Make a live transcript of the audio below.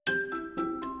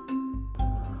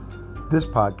This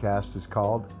podcast is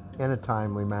called In a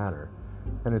Timely Manner,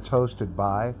 and it's hosted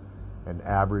by an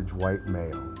average white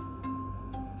male.